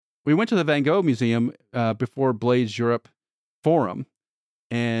we went to the Van Gogh Museum before Blades Europe Forum,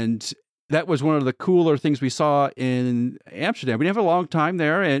 and that was one of the cooler things we saw in Amsterdam. We didn't have a long time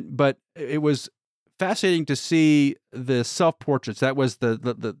there, but it was fascinating to see the self-portraits. That was the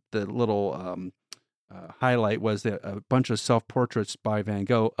little highlight, was a bunch of self-portraits by Van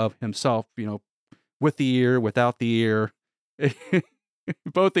Gogh of himself, with the ear, without the ear.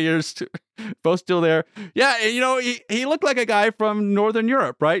 Both ears, both still there. Yeah, he looked like a guy from Northern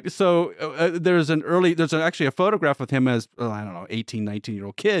Europe, right? So there's actually a photograph of him as, 18,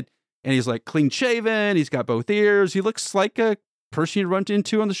 19-year-old kid, and he's like clean shaven. He's got both ears. He looks like a person you'd run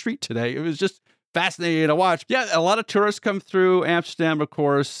into on the street today. It was just fascinating to watch. Yeah, a lot of tourists come through Amsterdam, of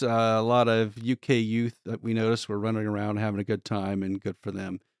course. A lot of UK youth that we noticed were running around having a good time, and good for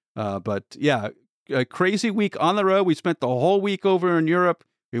them. But yeah, a crazy week on the road. We spent the whole week over in Europe.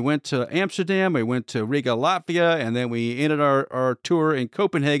 We went to Amsterdam, we went to Riga, Latvia, and then we ended our tour in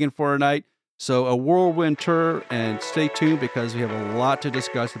Copenhagen for a night. So a whirlwind tour, and stay tuned because we have a lot to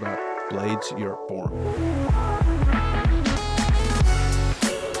discuss about Blades Europe Forum.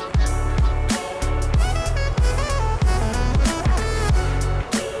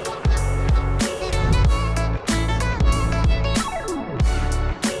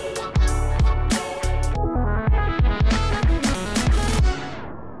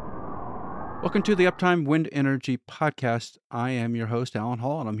 Welcome to the Uptime Wind Energy Podcast. I am your host, Alan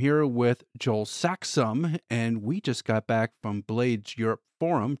Hall, and I'm here with Joel Saxum, and we just got back from Blades Europe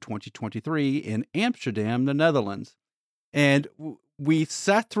Forum 2023 in Amsterdam, the Netherlands. And we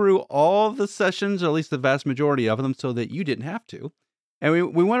sat through all the sessions, or at least the vast majority of them, so that you didn't have to.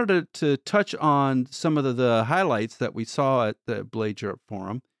 And we wanted to touch on some of the highlights that we saw at the Blades Europe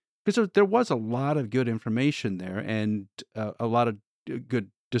Forum, because there was a lot of good information there, and a lot of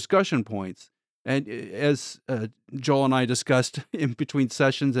good discussion points. And as Joel and I discussed in between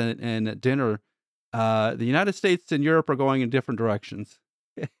sessions and at dinner, the United States and Europe are going in different directions.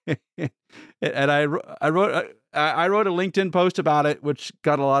 And I wrote a LinkedIn post about it, which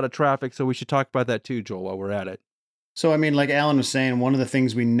got a lot of traffic. So we should talk about that too, Joel, while we're at it. So, I mean, like Alan was saying, one of the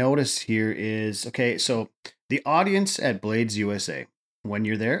things we notice here is, okay, so the audience at Blades USA, when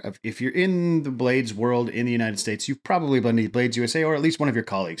you're there, if you're in the Blades world in the United States, you've probably been to Blades USA, or at least one of your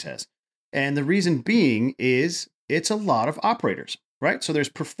colleagues has. And the reason being is it's a lot of operators, right? So there's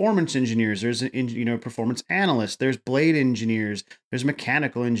performance engineers, there's performance analysts, there's blade engineers, there's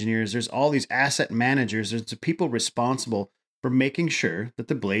mechanical engineers, there's all these asset managers, there's the people responsible for making sure that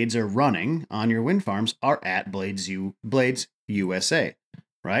the blades are running on your wind farms are at Blades USA,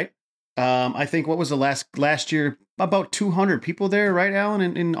 right? I think what was the last year, about 200 people there, right, Alan,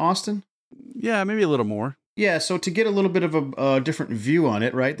 in Austin? Yeah, maybe a little more. Yeah, so to get a little bit of a different view on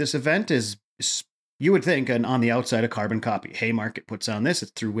it, right, this event is, you would think, on the outside, a carbon copy. Haymarket puts on this.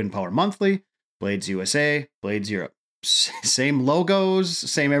 It's through Wind Power Monthly, Blades USA, Blades Europe. Same logos,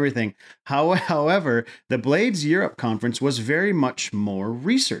 same everything. However, the Blades Europe conference was very much more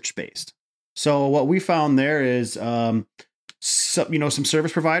research-based. So what we found there is some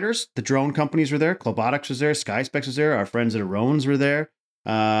service providers. The drone companies were there. Globotics was there. SkySpecs was there. Our friends at Arones were there.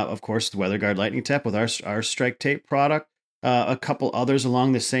 Of course, the WeatherGuard Lightning Tap with our Strike Tape product. A couple others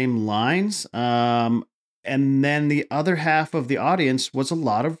along the same lines. And then the other half of the audience was a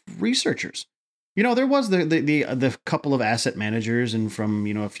lot of researchers. There was the couple of asset managers and from,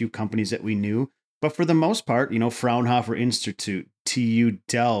 a few companies that we knew. But for the most part, Fraunhofer Institute, TU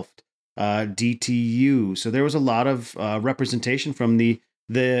Delft, DTU. So there was a lot of representation from the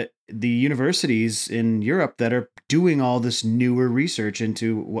universities in Europe that are doing all this newer research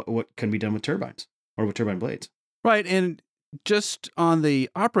into what can be done with turbines or with turbine blades. Right. And just on the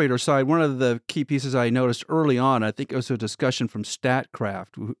operator side, one of the key pieces I noticed early on, I think it was a discussion from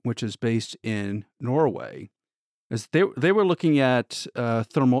Statkraft, which is based in Norway, is they were looking at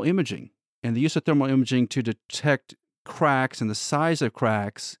thermal imaging and the use of thermal imaging to detect cracks and the size of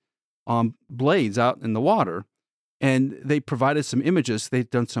cracks on blades out in the water. And they provided some images. They've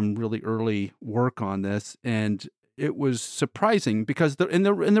done some really early work on this, and it was surprising because the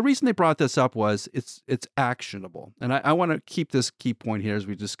reason they brought this up was it's actionable. And I want to keep this key point here as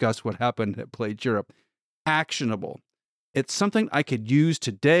we discuss what happened at Blades Europe. Actionable. It's something I could use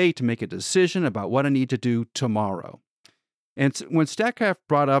today to make a decision about what I need to do tomorrow. And when Statkraft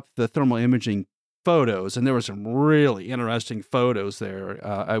brought up the thermal imaging photos, and there were some really interesting photos there.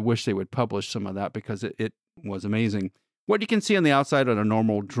 I wish they would publish some of that because it was amazing. What you can see on the outside on a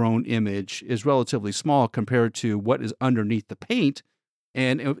normal drone image is relatively small compared to what is underneath the paint.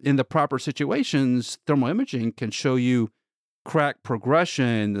 And in the proper situations, thermal imaging can show you crack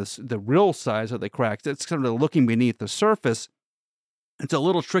progression, the real size of the cracks. It's kind of looking beneath the surface. It's a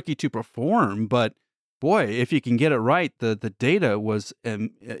little tricky to perform, but boy, if you can get it right, the data was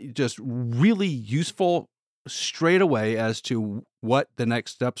just really useful straight away as to what the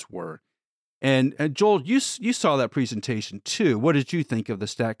next steps were. And Joel, you saw that presentation too. What did you think of the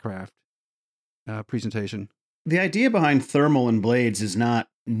StatCraft presentation? The idea behind thermal and blades is not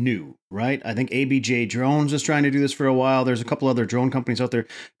new, right? I think ABJ Drones is trying to do this for a while. There's a couple other drone companies out there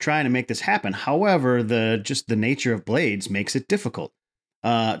trying to make this happen. However, the nature of blades makes it difficult.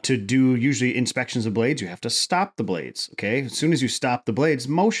 To do usually inspections of blades, you have to stop the blades. Okay, as soon as you stop the blades,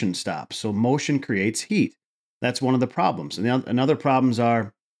 motion stops. So motion creates heat. That's one of the problems. And other problems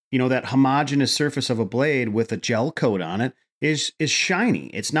are, that homogeneous surface of a blade with a gel coat on it is shiny.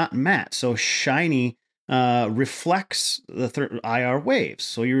 It's not matte. So shiny reflects the IR waves.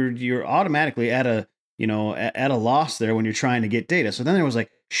 So you're automatically at a loss there when you're trying to get data. So then there was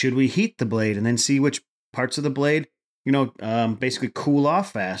like, should we heat the blade and then see which parts of the blade basically cool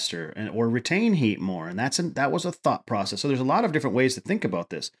off faster or retain heat more? And that was a thought process. So there's a lot of different ways to think about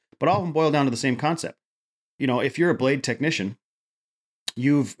this, but all of them boil down to the same concept. If you're a blade technician,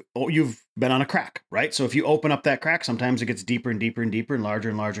 you've been on a crack, right? So if you open up that crack, sometimes it gets deeper and deeper and deeper and larger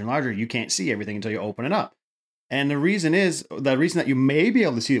and larger and larger. You can't see everything until you open it up. And the reason that you may be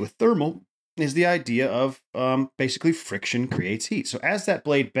able to see it with thermal is the idea of basically friction creates heat. So as that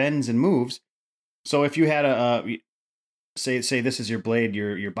blade bends and moves, so if you had say this is your blade,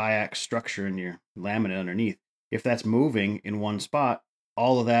 your biax structure and your laminate underneath, if that's moving in one spot,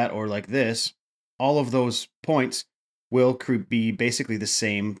 all of that, or like this, all of those points will be basically the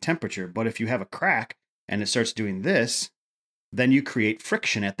same temperature. But if you have a crack and it starts doing this, then you create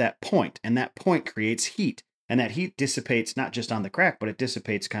friction at that point, and that point creates heat. And that heat dissipates not just on the crack, but it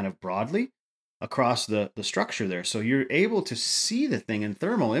dissipates kind of broadly across the structure there. So you're able to see the thing in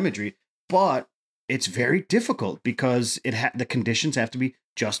thermal imagery, but it's very difficult because the conditions have to be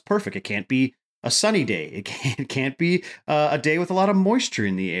just perfect. It can't be a sunny day. It can't be a day with a lot of moisture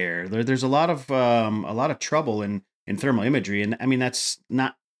in the air. There's a lot of trouble in thermal imagery, and I mean that's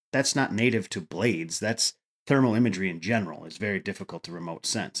not native to blades. That's thermal imagery in general is very difficult to remote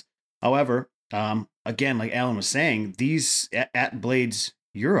sense. However, again, like Alan was saying, these at Blades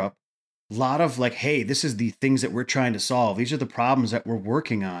Europe, a lot of like, hey, this is the things that we're trying to solve. These are the problems that we're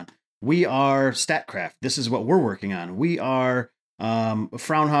working on. We are StatCraft. This is what we're working on. We are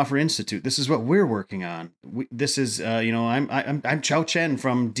Fraunhofer Institute. This is what we're working on. This is I'm Chao Chen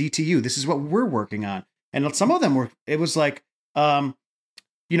from DTU. This is what we're working on. And some of them it was like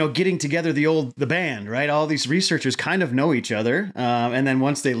getting together the band, right? All these researchers kind of know each other. And then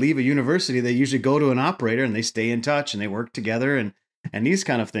once they leave a university, they usually go to an operator and they stay in touch and they work together and these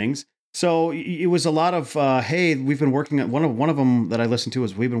kind of things. So it was a lot of, hey, we've been working on one of them that I listened to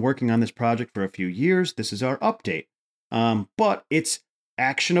was we've been working on this project for a few years. This is our update. But it's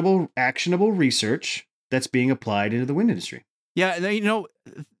actionable research that's being applied into the wind industry. Yeah,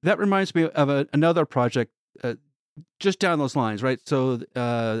 that reminds me of another project just down those lines, right? So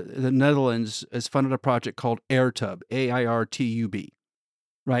the Netherlands has funded a project called AirTub, AIRTUB,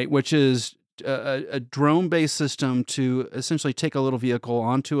 right? Which is a drone-based system to essentially take a little vehicle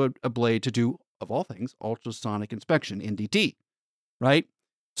onto a blade to do, of all things, ultrasonic inspection, NDT, right?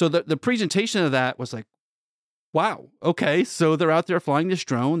 So the presentation of that was like, wow, okay, so they're out there flying this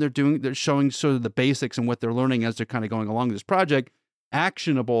drone, they're showing sort of the basics and what they're learning as they're kind of going along this project.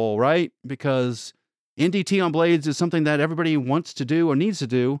 Actionable, right? Because NDT on blades is something that everybody wants to do or needs to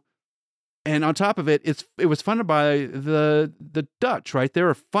do. And on top of it, it was funded by the Dutch, right? They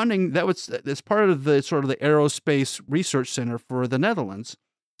were funding that's part of the sort of the Aerospace Research Center for the Netherlands.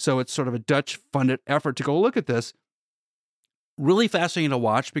 So it's sort of a Dutch funded effort to go look at this. Really fascinating to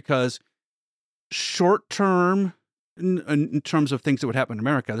watch because short term, in terms of things that would happen in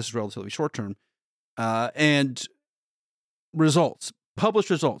America, this is relatively short term, and published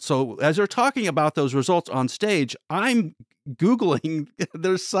results. So as they're talking about those results on stage, I'm Googling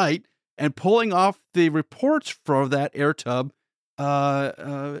their site and pulling off the reports from that AirTub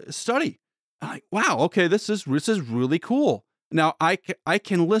study. I'm like, wow, okay, this is really cool. Now I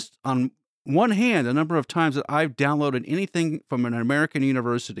can list on one hand a number of times that I've downloaded anything from an American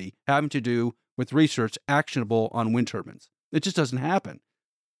university having to do with research actionable on wind turbines. It just doesn't happen.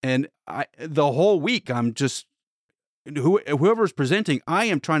 And the whole week I'm just whoever's presenting, I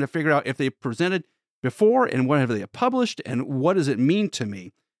am trying to figure out if they presented before and what have they published and what does it mean to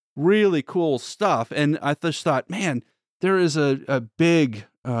me. Really cool stuff. And I just thought, man, there is a big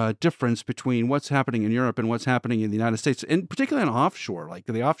difference between what's happening in Europe and what's happening in the United States, and particularly on offshore, like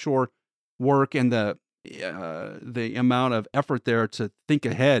the offshore work and the amount of effort there to think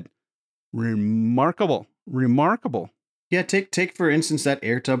ahead. Remarkable. Yeah, take for instance that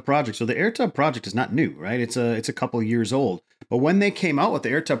AirTub project. So the AirTub project is not new, right? It's a couple years old. But when they came out with the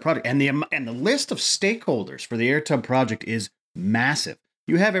AirTub project, and the list of stakeholders for the AirTub project is massive.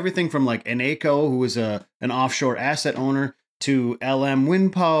 You have everything from like Eneco, who is an offshore asset owner, to LM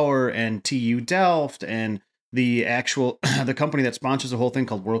Wind Power and TU Delft, and the actual the company that sponsors the whole thing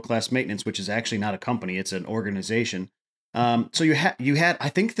called World Class Maintenance, which is actually not a company; it's an organization. So you had I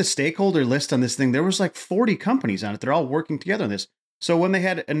think the stakeholder list on this thing, there was like 40 companies on it. They're all working together on this. So when they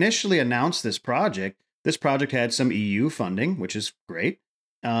had initially announced this project had some EU funding, which is great.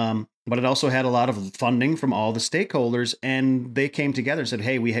 But it also had a lot of funding from all the stakeholders, and they came together and said,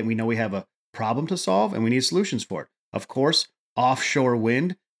 "Hey, we know we have a problem to solve, and we need solutions for it." Of course, offshore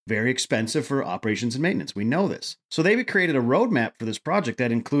wind, very expensive for operations and maintenance. We know this. So they created a roadmap for this project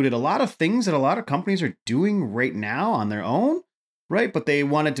that included a lot of things that a lot of companies are doing right now on their own, right? But they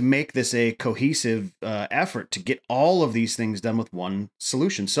wanted to make this a cohesive effort to get all of these things done with one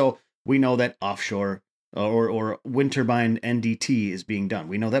solution. So we know that offshore or wind turbine NDT is being done.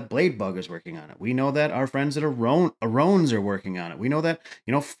 We know that Bladebug is working on it. We know that our friends at Arones are working on it. We know that,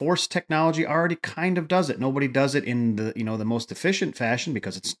 Force Technology already kind of does it. Nobody does it in the most efficient fashion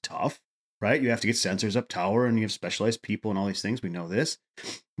because it's tough, right? You have to get sensors up tower and you have specialized people and all these things. We know this.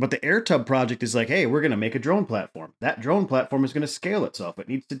 But the AirTub project is like, hey, we're going to make a drone platform. That drone platform is going to scale itself. It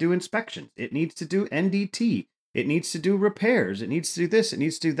needs to do inspections. It needs to do NDT. It needs to do repairs. It needs to do this. It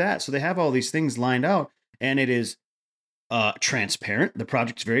needs to do that. So they have all these things lined out. And it is transparent. The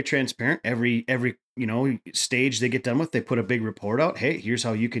project's very transparent. Every stage they get done with, they put a big report out. Hey, here's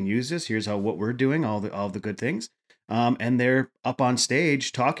how you can use this. Here's what we're doing. All the good things. And they're up on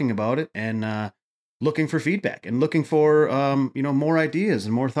stage talking about it and looking for feedback and looking for more ideas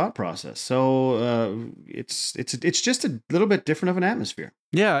and more thought process. So it's just a little bit different of an atmosphere.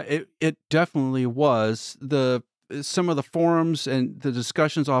 Yeah, it definitely was. Some of the forums and the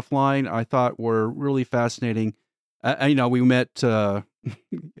discussions offline I thought were really fascinating. We met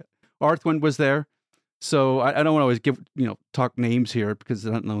Arthwind was there, so I don't want to always talk names here because I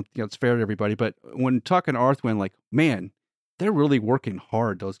don't know it's fair to everybody. But when talking to Arthwind, like, man, they're really working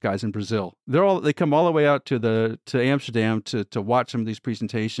hard. Those guys in Brazil, they come all the way out to Amsterdam to watch some of these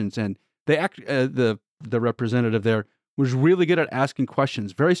presentations, and they the representative there was really good at asking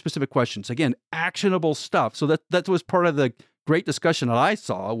questions, very specific questions. Again, actionable stuff. So that was part of the great discussion that I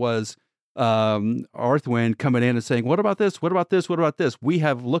saw was Arthwind coming in and saying, what about this? What about this? What about this? We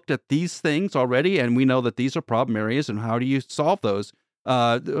have looked at these things already, and we know that these are problem areas, and how do you solve those?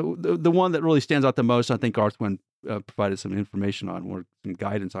 The one that really stands out the most, I think Arthwind provided some information on, or some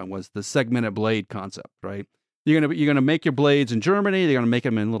guidance on, was the segmented blade concept, right? You're gonna make your blades in Germany. You're gonna make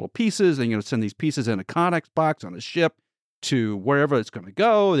them in little pieces. And you're gonna send these pieces in a Connex box on a ship to wherever it's gonna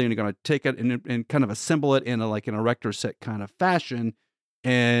go. Then you're gonna take it and kind of assemble it in an erector set kind of fashion.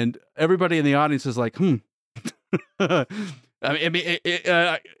 And everybody in the audience is like, I mean,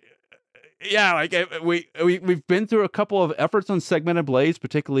 yeah, we've been through a couple of efforts on segmented blades,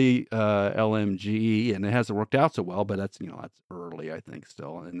 particularly LMGE, and it hasn't worked out so well. But that's early, I think,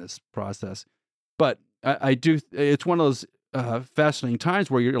 still in this process. But I do. It's one of those fascinating times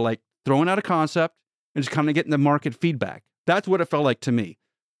where you're like throwing out a concept and just kind of getting the market feedback. That's what it felt like to me.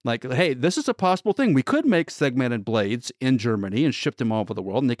 Like, hey, this is a possible thing. We could make segmented blades in Germany and ship them all over the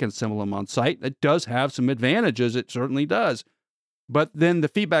world, and they can assemble them on site. It does have some advantages. It certainly does. But then the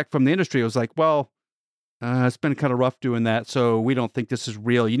feedback from the industry was like, well, it's been kind of rough doing that, so we don't think this is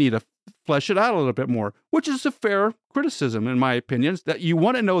real. You need to flesh it out a little bit more, which is a fair criticism, in my opinion, that you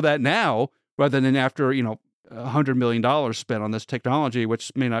want to know that now rather than after, $100 million spent on this technology,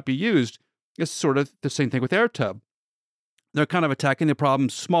 which may not be used. It's sort of the same thing with AirTub. They're kind of attacking the problem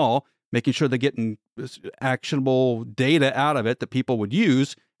small, making sure they're getting actionable data out of it that people would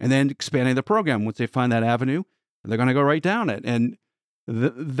use, and then expanding the program. Once they find that avenue, they're going to go right down it. And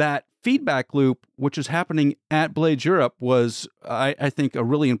that feedback loop, which is happening at Blades Europe, was, I think, a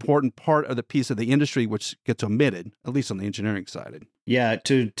really important part of the piece of the industry, which gets omitted, at least on the engineering side. Yeah,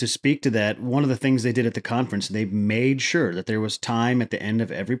 to speak to that, one of the things they did at the conference, they made sure that there was time at the end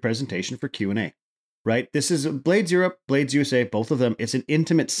of every presentation for Q&A. Right? This is Blades Europe, Blades USA, both of them. It's an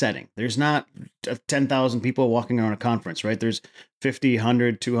intimate setting. There's not 10,000 people walking around a conference, right? There's 50,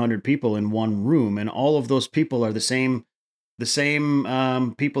 100, 200 people in one room, and all of those people are the same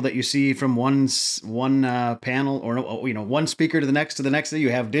people that you see from one panel, or one speaker to the next to the next. You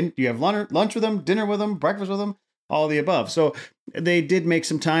have lunch with them, dinner with them, breakfast with them, all of the above. So they did make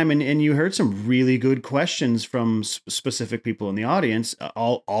some time, and you heard some really good questions from specific people in the audience,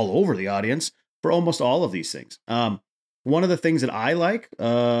 all over the audience, for almost all of these things. One of the things that I like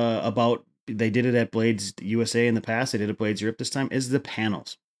about they did it at Blades USA in the past, they did it at Blades Europe this time, is the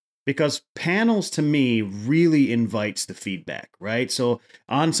panels. Because panels to me really invites the feedback, right? So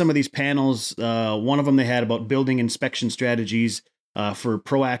on some of these panels, one of them they had about building inspection strategies for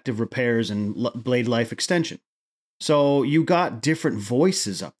proactive repairs and blade life extension. So you got different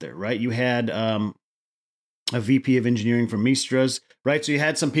voices up there, right? You had a VP of engineering from Mistras, right? So you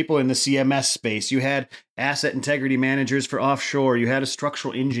had some people in the CMS space. You had asset integrity managers for offshore. You had a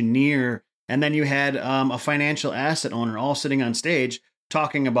structural engineer, and then you had a financial asset owner all sitting on stage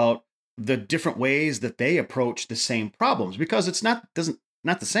talking about the different ways that they approach the same problems, because it's not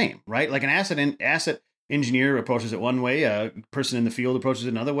the same, right? Like an asset engineer approaches it one way, a person in the field approaches it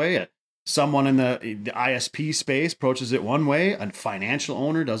another way, someone in the ISP space approaches it one way, a financial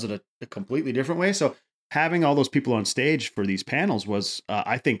owner does it a completely different way. So having all those people on stage for these panels was,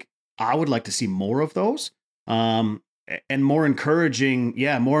 I think I would like to see more of those, and more encouraging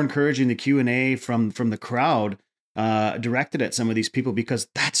the Q&A from the crowd directed at some of these people, because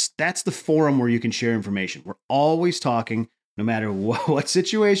that's the forum where you can share information. We're always talking, no matter what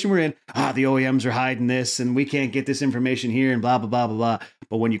situation we're in. The OEMs are hiding this, and we can't get this information here, and blah blah blah blah blah.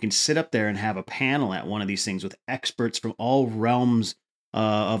 But when you can sit up there and have a panel at one of these things with experts from all realms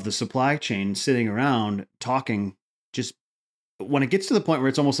of the supply chain sitting around talking, just when it gets to the point where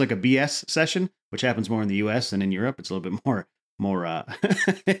it's almost like a BS session, which happens more in the US than in Europe, it's a little bit more a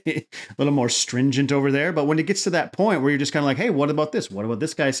little more stringent over there. But when it gets to that point where you're just kind of like, hey, what about this? What about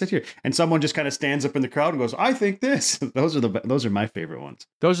this guy sit here? And someone just kind of stands up in the crowd and goes, I think this. Those are my favorite ones.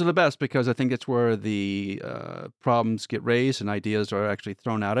 Those are the best, because I think it's where the problems get raised and ideas are actually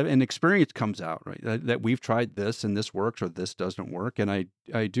thrown out of it, and experience comes out, right? That we've tried this and this works or this doesn't work. And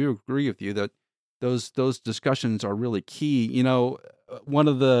I do agree with you that those discussions are really key. You know, one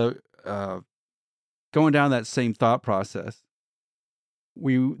of the going down that same thought process,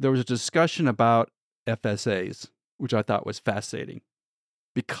 there was a discussion about FSAs, which I thought was fascinating,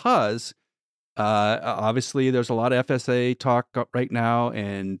 because obviously there's a lot of FSA talk right now,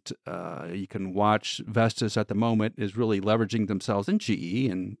 and you can watch Vestas at the moment is really leveraging themselves, in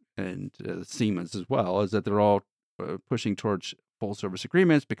GE and Siemens as well, is that they're all pushing towards full service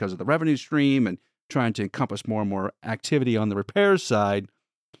agreements because of the revenue stream and trying to encompass more and more activity on the repairs side.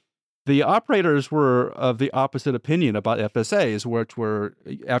 The operators were of the opposite opinion about FSAs, which were,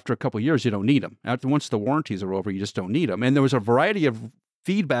 after a couple of years, you don't need them. Once the warranties are over, you just don't need them. And there was a variety of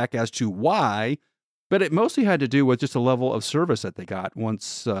feedback as to why, but it mostly had to do with just the level of service that they got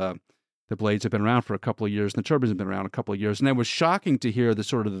once the blades have been around for a couple of years and the turbines have been around a couple of years. And it was shocking to hear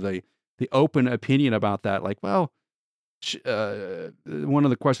the open opinion about that. Like, well, one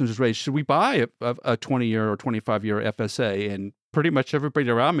of the questions was raised, should we buy a 20-year or 25-year FSA? And pretty much everybody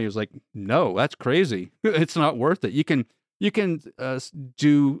around me was like, no, that's crazy. It's not worth it. You can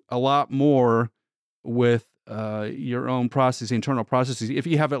do a lot more with your own processes, internal processes, if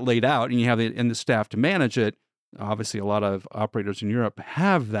you have it laid out and you have it in the staff to manage it. Obviously, a lot of operators in Europe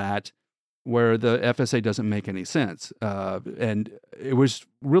have that, where the FSA doesn't make any sense. And it was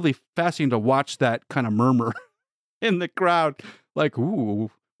really fascinating to watch that kind of murmur in the crowd, like,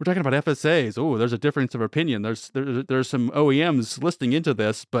 ooh, we're talking about FSAs. Oh, there's a difference of opinion. There's some OEMs listening into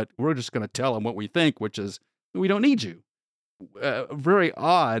this, but we're just going to tell them what we think, which is we don't need you. Very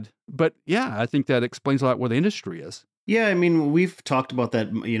odd, but yeah, I think that explains a lot where the industry is. Yeah, I mean, we've talked about that,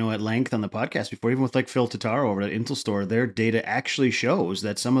 at length on the podcast before, even with like Phil Totaro over at Intel Store. Their data actually shows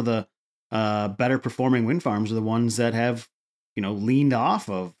that some of the better performing wind farms are the ones that have, leaned off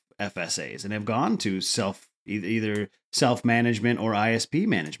of FSAs and have gone to either self-management or ISP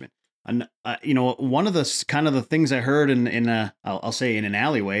management. And one of the kind of the things I heard I'll say in an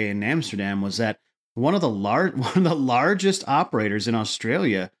alleyway in Amsterdam was that one of the largest operators in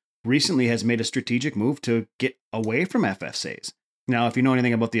Australia recently has made a strategic move to get away from FSAs. Now, if you know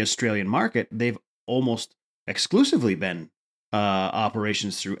anything about the Australian market, they've almost exclusively been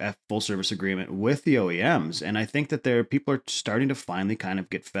operations through full service agreement with the OEMs, and I think that people are starting to finally kind of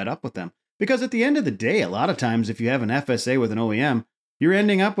get fed up with them. Because at the end of the day, a lot of times if you have an FSA with an OEM, you're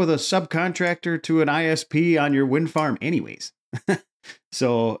ending up with a subcontractor to an ISP on your wind farm anyways.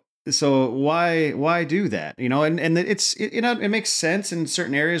 So why do that? And it makes sense in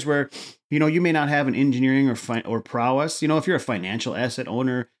certain areas where, you may not have an engineering or prowess. If you're a financial asset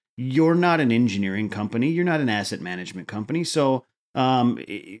owner, you're not an engineering company. You're not an asset management company. So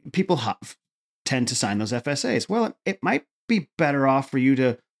people tend to sign those FSAs. Well, it might be better off for you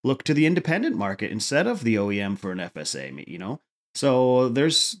to look to the independent market instead of the OEM for an FSA, So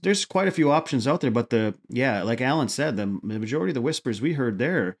there's quite a few options out there, but like Alan said, the majority of the whispers we heard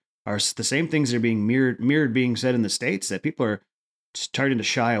there are the same things that are being mirrored being said in the States, that people are starting to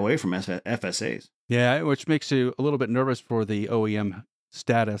shy away from FSAs. Yeah, which makes you a little bit nervous for the OEM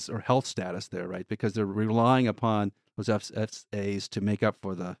status or health status there, right? Because they're relying upon those FSAs to make up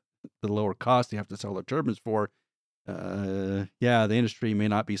for the lower cost they have to sell their turbines for. Yeah, the industry may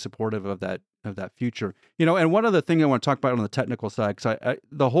not be supportive of that future. And one other thing I want to talk about on the technical side, because I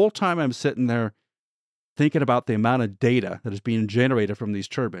the whole time I'm sitting there thinking about the amount of data that is being generated from these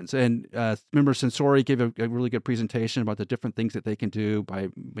turbines. And remember, Sensori gave a really good presentation about the different things that they can do by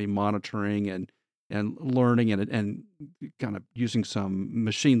monitoring and learning and kind of using some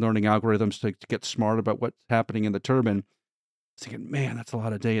machine learning algorithms to get smart about what's happening in the turbine. I was thinking, man, that's a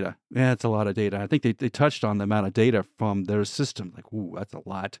lot of data. Yeah, that's a lot of data. I think they touched on the amount of data from their system. Like, ooh, that's a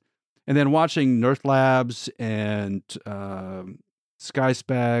lot. And then watching Nurse Labs and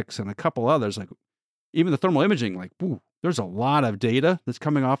SkySpecs and a couple others, like even the thermal imaging, like, ooh, there's a lot of data that's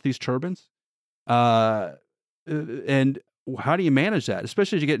coming off these turbines. And how do you manage that,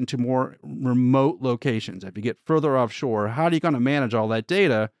 especially as you get into more remote locations? If you get further offshore, how are you going to manage all that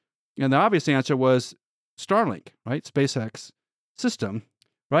data? And the obvious answer was Starlink, right? SpaceX system,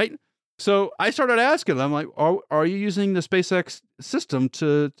 right? So I started asking them, like, are you using the SpaceX system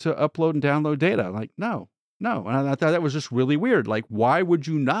to upload and download data? Like, no. And I thought that was just really weird. Like, why would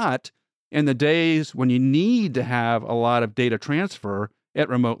you not, in the days when you need to have a lot of data transfer at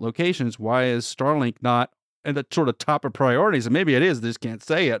remote locations, why is Starlink not at the sort of top of priorities? And maybe it is, they just can't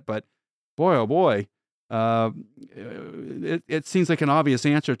say it, but boy, oh boy, it seems like an obvious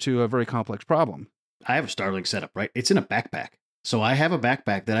answer to a very complex problem. I have a Starlink setup, right? It's in a backpack. So I have a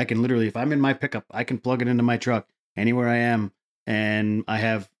backpack that I can literally, if I'm in my pickup, I can plug it into my truck anywhere I am. And I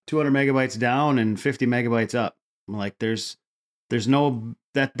have 200 megabytes down and 50 megabytes up. I'm like, there's no,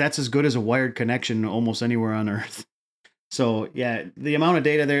 that's as good as a wired connection almost anywhere on Earth. So yeah, the amount of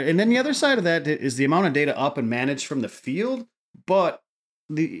data there. And then the other side of that is the amount of data up and managed from the field. But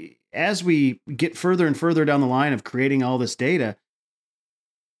as we get further and further down the line of creating all this data,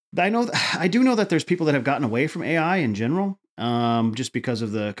 I do know that there's people that have gotten away from AI in general, just because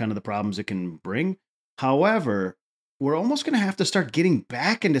of the kind of the problems it can bring. However, we're almost going to have to start getting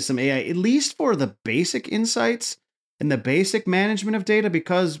back into some AI, at least for the basic insights and the basic management of data,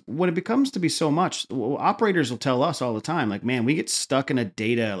 because when it becomes to be so much, operators will tell us all the time, like, man, we get stuck in a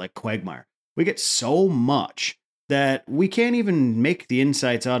data like quagmire. We get so much that we can't even make the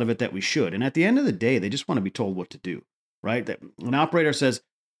insights out of it that we should. And at the end of the day, they just want to be told what to do, right? That an operator says,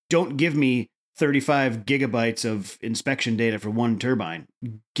 don't give me 35 gigabytes of inspection data for one turbine.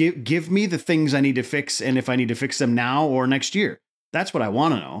 Give me the things I need to fix, and if I need to fix them now or next year. That's what I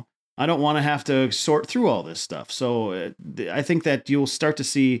want to know. I don't want to have to sort through all this stuff. So I think that you'll start to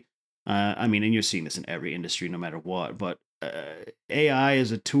see, and you're seeing this in every industry no matter what, but AI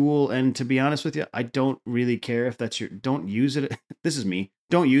is a tool. And to be honest with you, I don't really care if that's don't use it. This is me.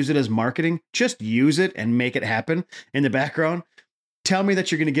 Don't use it as marketing. Just use it and make it happen in the background. Tell me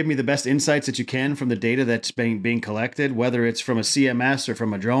that you're going to give me the best insights that you can from the data that's being collected, whether it's from a CMS or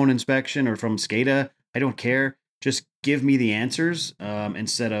from a drone inspection or from SCADA. I don't care. Just give me the answers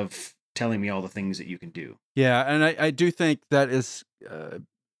instead of telling me all the things that you can do. Yeah, and I do think that is,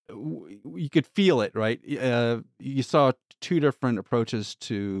 you could feel it, right? You saw two different approaches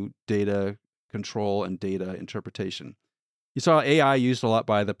to data control and data interpretation. You saw AI used a lot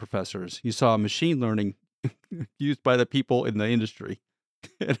by the professors. You saw machine learning used by the people in the industry.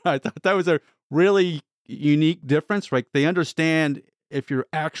 And I thought that was a really unique difference, right? They understand if you're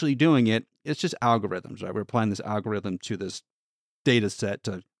actually doing it, it's just algorithms, right? We're applying this algorithm to this data set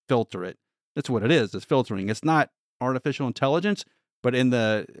to filter it. That's what it is. It's filtering. It's not artificial intelligence, but in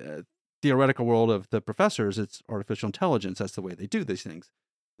the theoretical world of the professors, it's artificial intelligence. That's the way they do these things.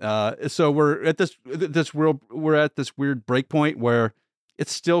 So we're at we're at this weird breakpoint where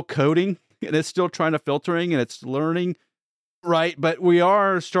it's still coding and it's still trying to filtering and it's learning, right? But we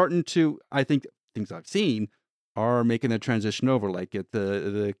are starting to, I think, things I've seen are making the transition over. Like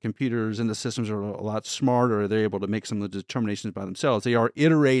the computers and the systems are a lot smarter. They're able to make some of the determinations by themselves. They are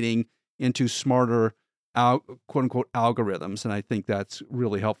iterating into smarter, quote unquote, algorithms. And I think that's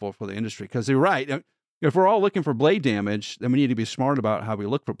really helpful for the industry because you're right. If we're all looking for blade damage, then we need to be smart about how we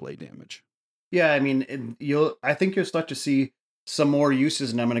look for blade damage. Yeah, I mean, I think you'll start to see some more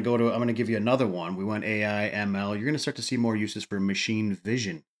uses, and I'm going to give you another one. We went AI, ML. You're going to start to see more uses for machine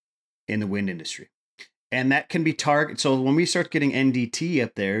vision in the wind industry. And that can be target. So when we start getting NDT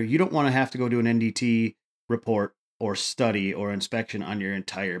up there, you don't want to have to go do an NDT report or study or inspection on your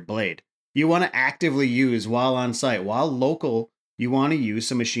entire blade. You want to actively use while on site, while local, you want to use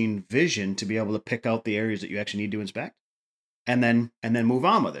some machine vision to be able to pick out the areas that you actually need to inspect. and then move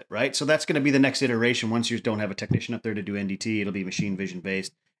on with it, right? So that's going to be the next iteration. Once you don't have a technician up there to do NDT, it'll be machine vision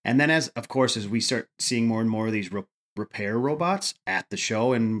based. And then as we start seeing more and more of these repair robots at the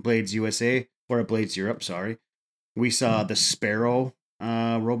show in Blades USA, or at Blades Europe, sorry, we saw the Sparrow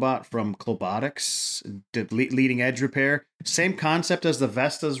robot from Klobotics, leading edge repair. Same concept as the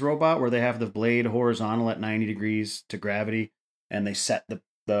Vestas robot, where they have the blade horizontal at 90 degrees to gravity, and they set the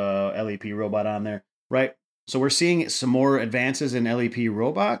LEP robot on there, right? So we're seeing some more advances in LEP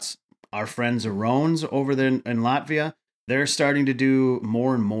robots. Our friends Arones over there in Latvia, they're starting to do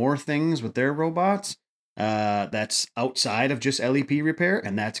more and more things with their robots. That's outside of just LEP repair,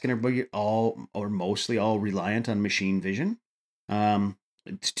 and that's going to be all or mostly all reliant on machine vision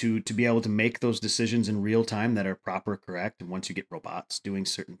to be able to make those decisions in real time that are proper, correct. And once you get robots doing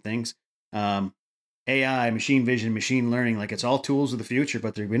certain things, AI, machine vision, machine learning, like it's all tools of the future,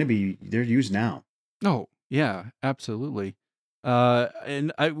 but they're used now. Oh, yeah, absolutely.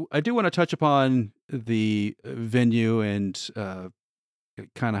 And I do want to touch upon the venue and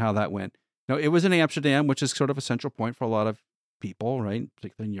kind of how that went. No, it was in Amsterdam, which is sort of a central point for a lot of people, right?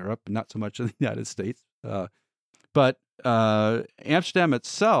 Particularly in Europe, not so much in the United States. But Amsterdam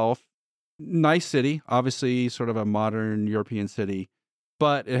itself, nice city, obviously sort of a modern European city,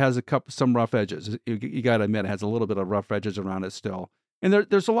 but it has some rough edges. You got to admit, it has a little bit of rough edges around it still. And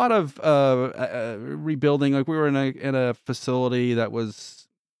there's a lot of rebuilding. Like we were in a facility that was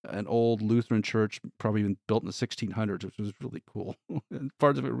an old Lutheran church, probably been built in the 1600s, which was really cool.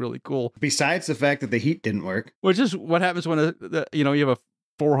 Parts of it really cool. Besides the fact that the heat didn't work. Which is what happens when you have a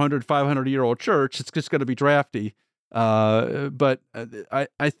 400, 500-year-old church. It's just going to be drafty. But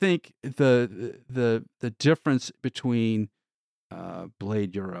I think the difference between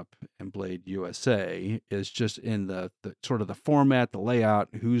Blade Europe and Blade USA is just in the sort of the format, the layout,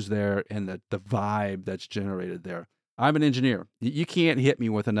 who's there, and the vibe that's generated there. I'm an engineer. You can't hit me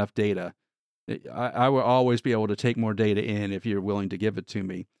with enough data. I will always be able to take more data in if you're willing to give it to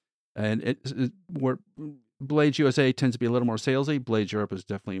me. And where Blades USA tends to be a little more salesy, Blades Europe is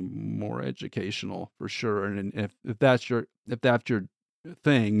definitely more educational for sure. And if that's your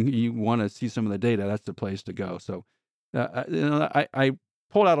thing, you want to see some of the data, that's the place to go. So, I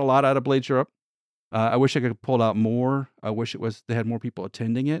pulled out a lot out of Blades Europe. I wish I could have pulled out more. I wish they had more people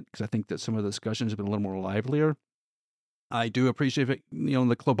attending it, because I think that some of the discussions have been a little more livelier. I do appreciate it.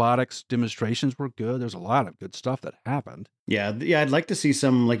 The Klobotics demonstrations were good. There's a lot of good stuff that happened. Yeah. I'd like to see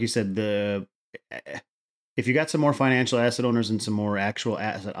some, like you said, if you got some more financial asset owners and some more actual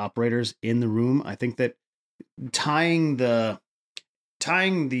asset operators in the room, I think that tying the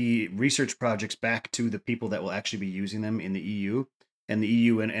research projects back to the people that will actually be using them in the EU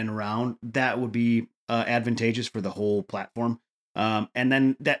and around, that would be advantageous for the whole platform. And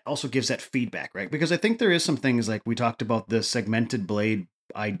then that also gives that feedback, right? Because I think there is some things, like we talked about the segmented blade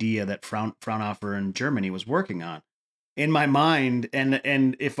idea that Fraunhofer in Germany was working on. In my mind,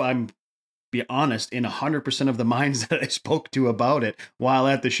 and if I'm be honest, in 100% of the minds that I spoke to about it while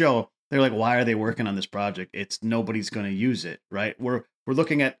at the show, they're like, why are they working on this project? Nobody's going to use it, right? We're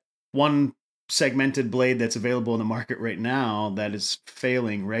looking at one segmented blade that's available in the market right now that is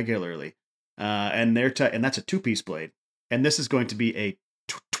failing regularly. And that's a 2-piece blade. And this is going to be a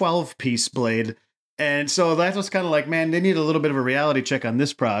 12-piece blade. And so that was kind of like, man, they need a little bit of a reality check on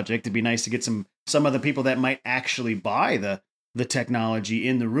this project. It'd be nice to get some of the people that might actually buy the technology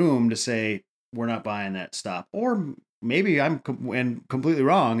in the room to say, we're not buying that, stop. Or maybe I'm completely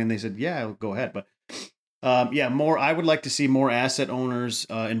wrong, and they said, yeah, go ahead. But I would like to see more asset owners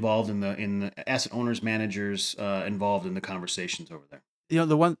involved in the asset owners, managers involved in the conversations over there.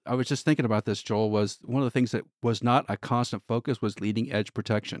 The one I was just thinking about this, Joel, was one of the things that was not a constant focus was leading edge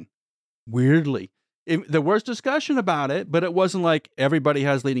protection. Weirdly, there was discussion about it, but it wasn't like everybody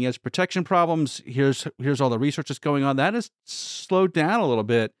has leading edge protection problems. Here's all the research that's going on. That has slowed down a little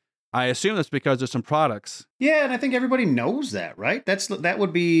bit. I assume that's because there's some products. Yeah, and I think everybody knows that, right? That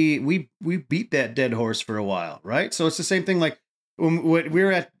would be we beat that dead horse for a while, right? So it's the same thing. Like when we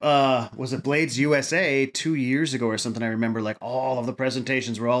were at was it Blades USA 2 years ago or something? I remember like all of the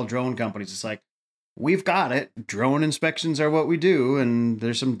presentations were all drone companies. It's like, we've got it. Drone inspections are what we do, and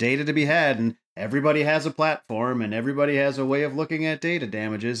there's some data to be had, and everybody has a platform, and everybody has a way of looking at data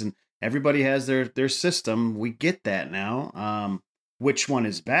damages, and everybody has their system. We get that now. Which one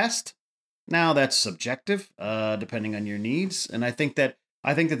is best? Now that's subjective, depending on your needs. And I think that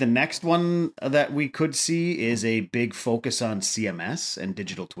the next one that we could see is a big focus on CMS and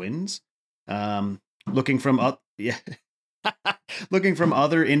digital twins. Looking from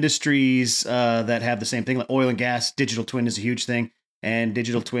other industries that have the same thing, like oil and gas, digital twin is a huge thing. And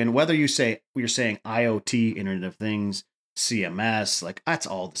digital twin, whether you're saying IoT, Internet of Things, CMS, like that's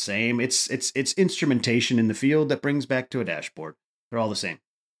all the same. It's instrumentation in the field that brings back to a dashboard. They're all the same.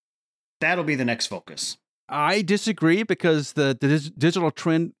 That'll be the next focus. I disagree because the digital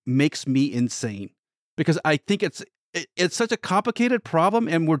twin makes me insane, because I think it's such a complicated problem,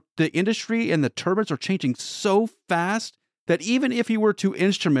 and the industry and the turbines are changing so fast that even if you were to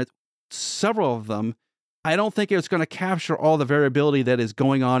instrument several of them, I don't think it's going to capture all the variability that is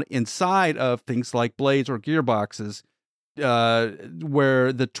going on inside of things like blades or gearboxes,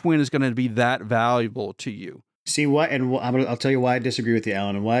 where the twin is going to be that valuable to you. See what, and I'll tell you why I disagree with you,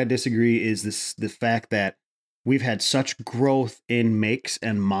 Alan. And why I disagree is the fact that we've had such growth in makes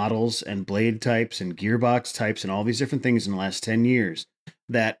and models and blade types and gearbox types and all these different things in the last 10 years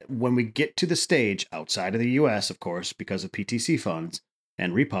that when we get to the stage outside of the US, of course, because of PTC funds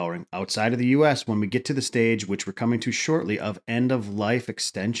and repowering outside of the US, when we get to the stage, which we're coming to shortly, of end of life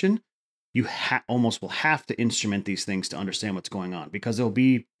extension, you almost will have to instrument these things to understand what's going on, because there'll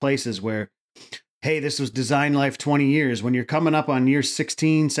be places where, hey, this was design life 20 years. When you're coming up on year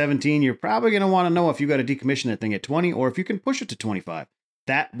 16, 17, you're probably going to want to know if you got to decommission that thing at 20 or if you can push it to 25.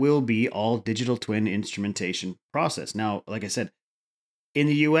 That will be all digital twin instrumentation process. Now, like I said, in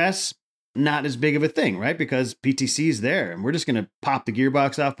the US, not as big of a thing, right? Because PTC is there and we're just going to pop the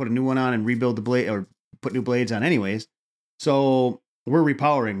gearbox off, put a new one on and rebuild the blade or put new blades on anyways. So we're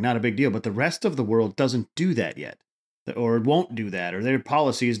repowering, not a big deal. But the rest of the world doesn't do that yet, or won't do that, or their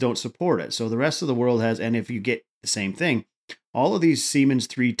policies don't support it. So the rest of the world has, and if you get the same thing, all of these Siemens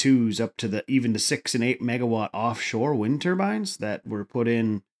 3.2s up to even the 6 and 8 megawatt offshore wind turbines that were put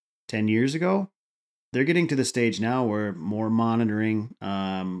in 10 years ago, they're getting to the stage now where more monitoring,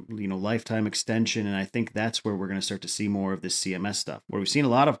 lifetime extension. And I think that's where we're going to start to see more of this CMS stuff, where we've seen a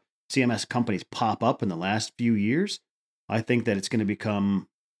lot of CMS companies pop up in the last few years. I think that it's going to become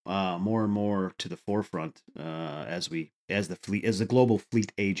more and more to the forefront as the global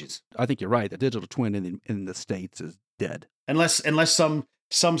fleet ages. I think you're right. The digital twin in the States is dead. Unless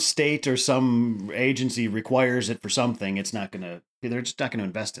some state or some agency requires it for something, they're just not going to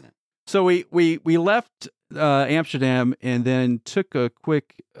invest in it. So we left Amsterdam and then took a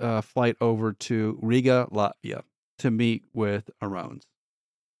quick flight over to Riga, Latvia, to meet with Arones.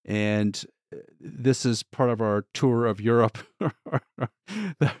 And this is part of our tour of Europe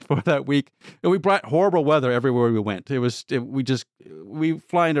for that week. And we brought horrible weather everywhere we went. We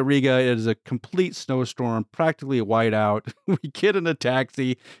fly into Riga. It is a complete snowstorm, practically a whiteout. We get in a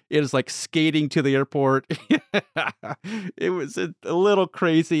taxi. It is like skating to the airport. It was a little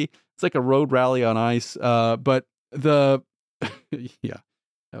crazy. It's like a road rally on ice. But yeah,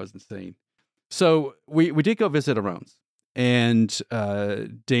 that was insane. So we did go visit Arones. And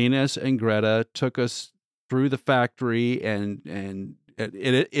Danis and Greta took us through the factory, and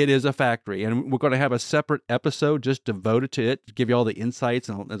it is a factory, and we're going to have a separate episode just devoted to it to give you all the insights,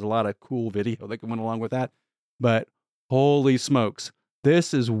 and there's a lot of cool video that went along with that. But holy smokes,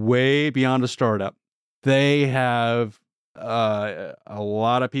 this is way beyond a startup. They have a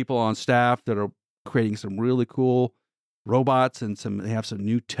lot of people on staff that are creating some really cool robots, and they have some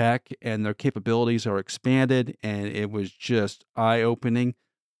new tech, and their capabilities are expanded. And it was just eye-opening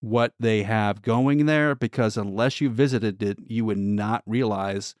what they have going there, because unless you visited it, you would not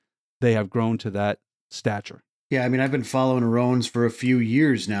realize they have grown to that stature. Yeah, I mean, I've been following Arones for a few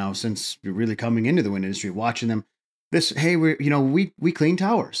years now, since really coming into the wind industry, watching them. We clean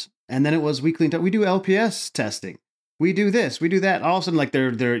towers, and then it was we do LPS testing, we do this, we do that. All of a sudden, like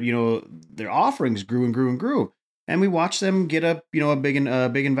their offerings grew and grew and grew. And we watched them get a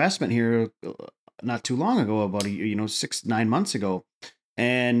big investment here not too long ago, about 6-9 months ago,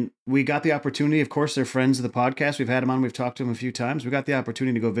 and we got the opportunity. Of course, they're friends of the podcast. We've had them on. We've talked to them a few times. We got the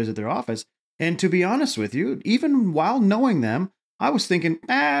opportunity to go visit their office. And to be honest with you, even while knowing them, I was thinking,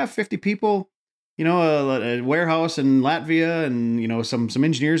 50 people, a warehouse in Latvia, and some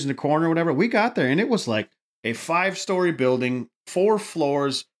engineers in the corner or whatever. We got there, and it was like a 5-story building, 4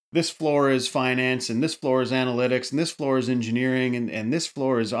 floors. This floor is finance, and this floor is analytics, and this floor is engineering, and this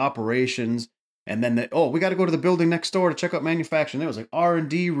floor is operations. And then we got to go to the building next door to check out manufacturing. There was like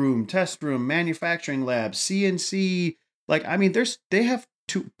R&D room, test room, manufacturing lab, CNC. Like, I mean, they have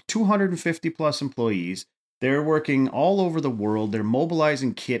 250 plus employees. They're working all over the world. They're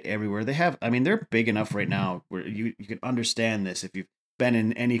mobilizing kit everywhere. They're big enough right now where you can understand this if you've been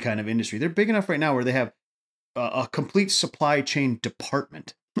in any kind of industry. They're big enough right now where they have a complete supply chain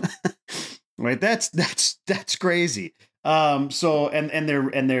department. Right, that's crazy. So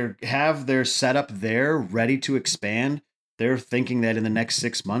they have their setup there ready to expand. They're thinking that in the next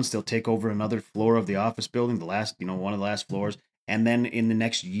 6 months they'll take over another floor of the office building, one of the last floors, and then in the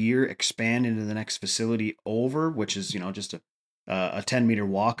next year expand into the next facility over, which is, just a 10-meter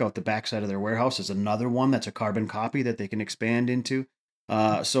walk out the backside of their warehouse, is another one that's a carbon copy that they can expand into.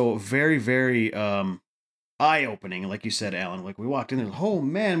 So very, very eye-opening, like you said, Alan. Like we walked in there, oh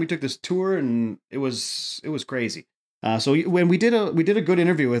man, we took this tour and it was crazy. So when we did a good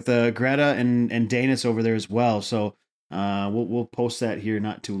interview with Greta and Danis over there as well. So we'll post that here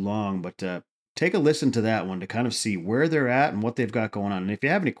not too long, but take a listen to that one to kind of see where they're at and what they've got going on. And if you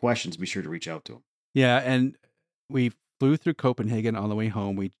have any questions, be sure to reach out to them. Yeah, and we flew through Copenhagen on the way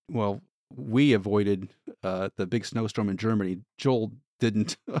home. We avoided the big snowstorm in Germany. Joel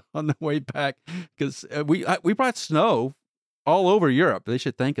didn't on the way back because we brought snow all over Europe. They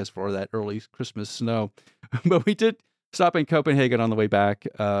should thank us for that early Christmas snow. But we did stop in Copenhagen on the way back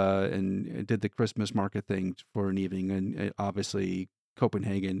and did the Christmas market thing for an evening. And obviously,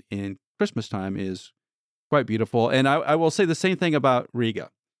 Copenhagen in Christmas time is quite beautiful. And I will say the same thing about Riga.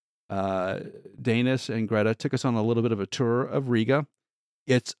 Danis and Greta took us on a little bit of a tour of Riga.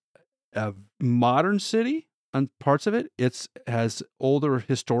 It's a modern city on parts of it. It has older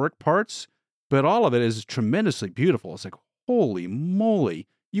historic parts, but all of it is tremendously beautiful. It's like, holy moly.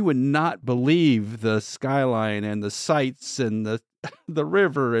 You would not believe the skyline and the sights and the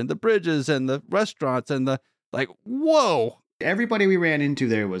river and the bridges and the restaurants and whoa. Everybody we ran into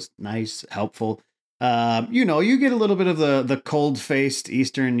there was nice, helpful. You get a little bit of the cold-faced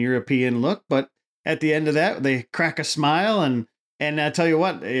Eastern European look, but at the end of that, they crack a smile, and I tell you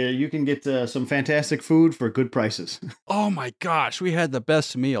what, you can get some fantastic food for good prices. Oh my gosh, we had the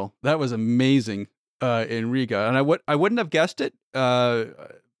best meal. That was amazing in Riga, and I wouldn't have guessed it.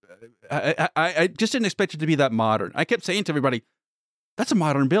 I just didn't expect it to be that modern. I kept saying to everybody, "That's a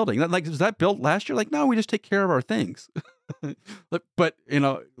modern building. Was that built last year?" Like, no, we just take care of our things. But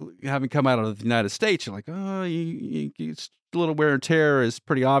having come out of the United States, you're like, oh, it's a little wear and tear is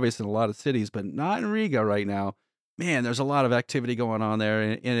pretty obvious in a lot of cities, but not in Riga right now. Man, there's a lot of activity going on there,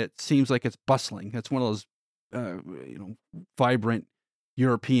 and it seems like it's bustling. It's one of those, vibrant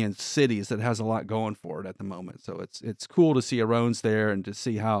European cities that has a lot going for it at the moment. So it's cool to see Arones there and to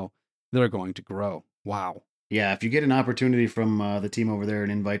see how they're going to grow. Wow. Yeah, if you get an opportunity from the team over there,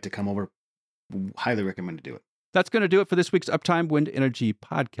 an invite to come over, highly recommend to do it. That's going to do it for this week's Uptime Wind Energy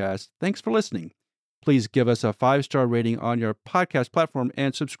podcast. Thanks for listening. Please give us a 5-star rating on your podcast platform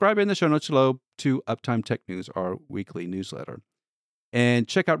and subscribe in the show notes below to Uptime Tech News, our weekly newsletter. And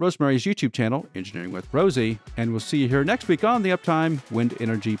check out Rosemary's YouTube channel, Engineering with Rosie, and we'll see you here next week on the Uptime Wind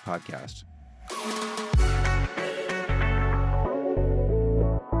Energy podcast.